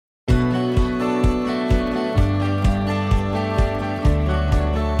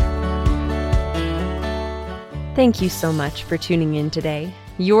Thank you so much for tuning in today.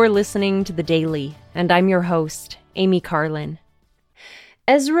 You're listening to The Daily, and I'm your host, Amy Carlin.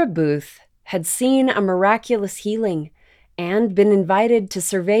 Ezra Booth had seen a miraculous healing and been invited to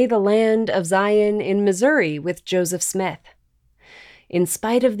survey the land of Zion in Missouri with Joseph Smith. In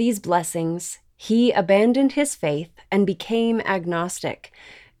spite of these blessings, he abandoned his faith and became agnostic,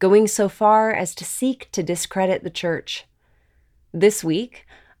 going so far as to seek to discredit the church. This week,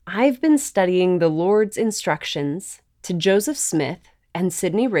 I've been studying the Lord's instructions to Joseph Smith and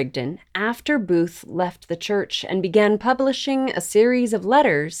Sidney Rigdon after Booth left the church and began publishing a series of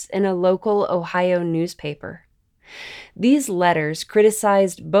letters in a local Ohio newspaper. These letters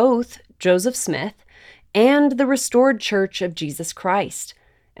criticized both Joseph Smith and the restored Church of Jesus Christ,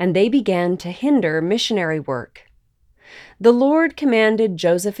 and they began to hinder missionary work. The Lord commanded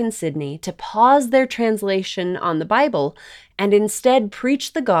Joseph and Sidney to pause their translation on the Bible and instead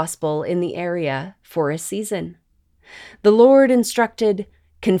preach the gospel in the area for a season. The Lord instructed,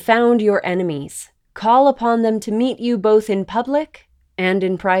 "Confound your enemies. Call upon them to meet you both in public and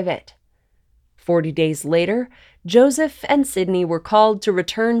in private." 40 days later, Joseph and Sidney were called to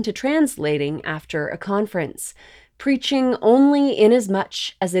return to translating after a conference, preaching only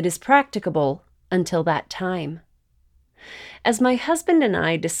inasmuch as it is practicable until that time. As my husband and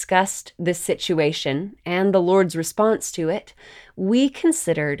I discussed this situation and the Lord's response to it, we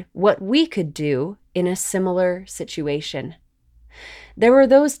considered what we could do in a similar situation. There are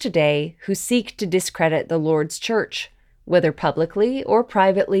those today who seek to discredit the Lord's church, whether publicly or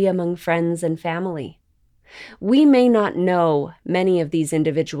privately among friends and family. We may not know many of these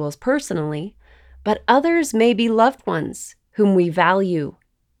individuals personally, but others may be loved ones whom we value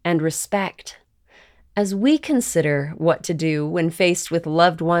and respect. As we consider what to do when faced with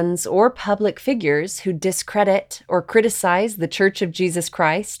loved ones or public figures who discredit or criticize the Church of Jesus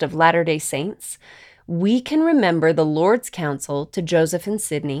Christ of Latter-day Saints, we can remember the Lord's counsel to Joseph and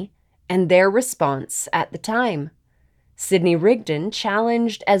Sidney and their response at the time. Sidney Rigdon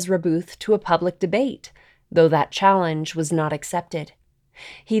challenged Ezra Booth to a public debate, though that challenge was not accepted.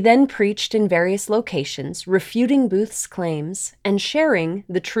 He then preached in various locations, refuting Booth's claims and sharing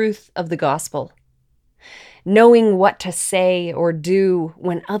the truth of the gospel. Knowing what to say or do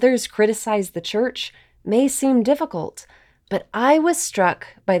when others criticize the church may seem difficult, but I was struck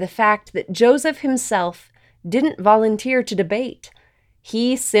by the fact that Joseph himself didn't volunteer to debate.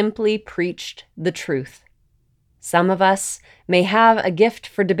 He simply preached the truth. Some of us may have a gift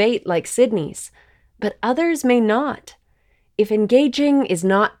for debate like Sidney's, but others may not. If engaging is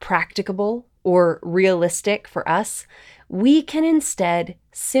not practicable or realistic for us, we can instead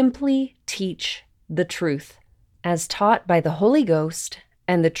simply teach the truth, as taught by the Holy Ghost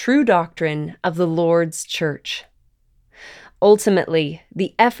and the true doctrine of the Lord's church. Ultimately,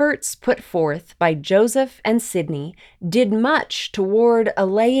 the efforts put forth by Joseph and Sidney did much toward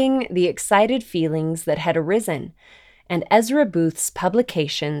allaying the excited feelings that had arisen, and Ezra Booth's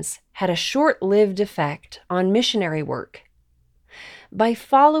publications had a short-lived effect on missionary work. By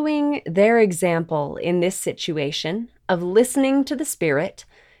following their example in this situation of listening to the Spirit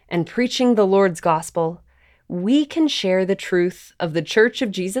and preaching the Lord's gospel, we can share the truth of the Church of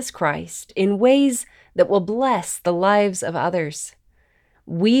Jesus Christ in ways that will bless the lives of others.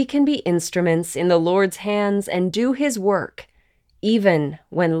 We can be instruments in the Lord's hands and do His work, even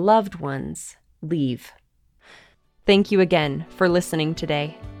when loved ones leave. Thank you again for listening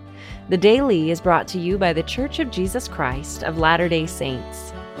today. The Daily is brought to you by the Church of Jesus Christ of Latter-day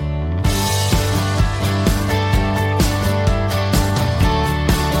Saints.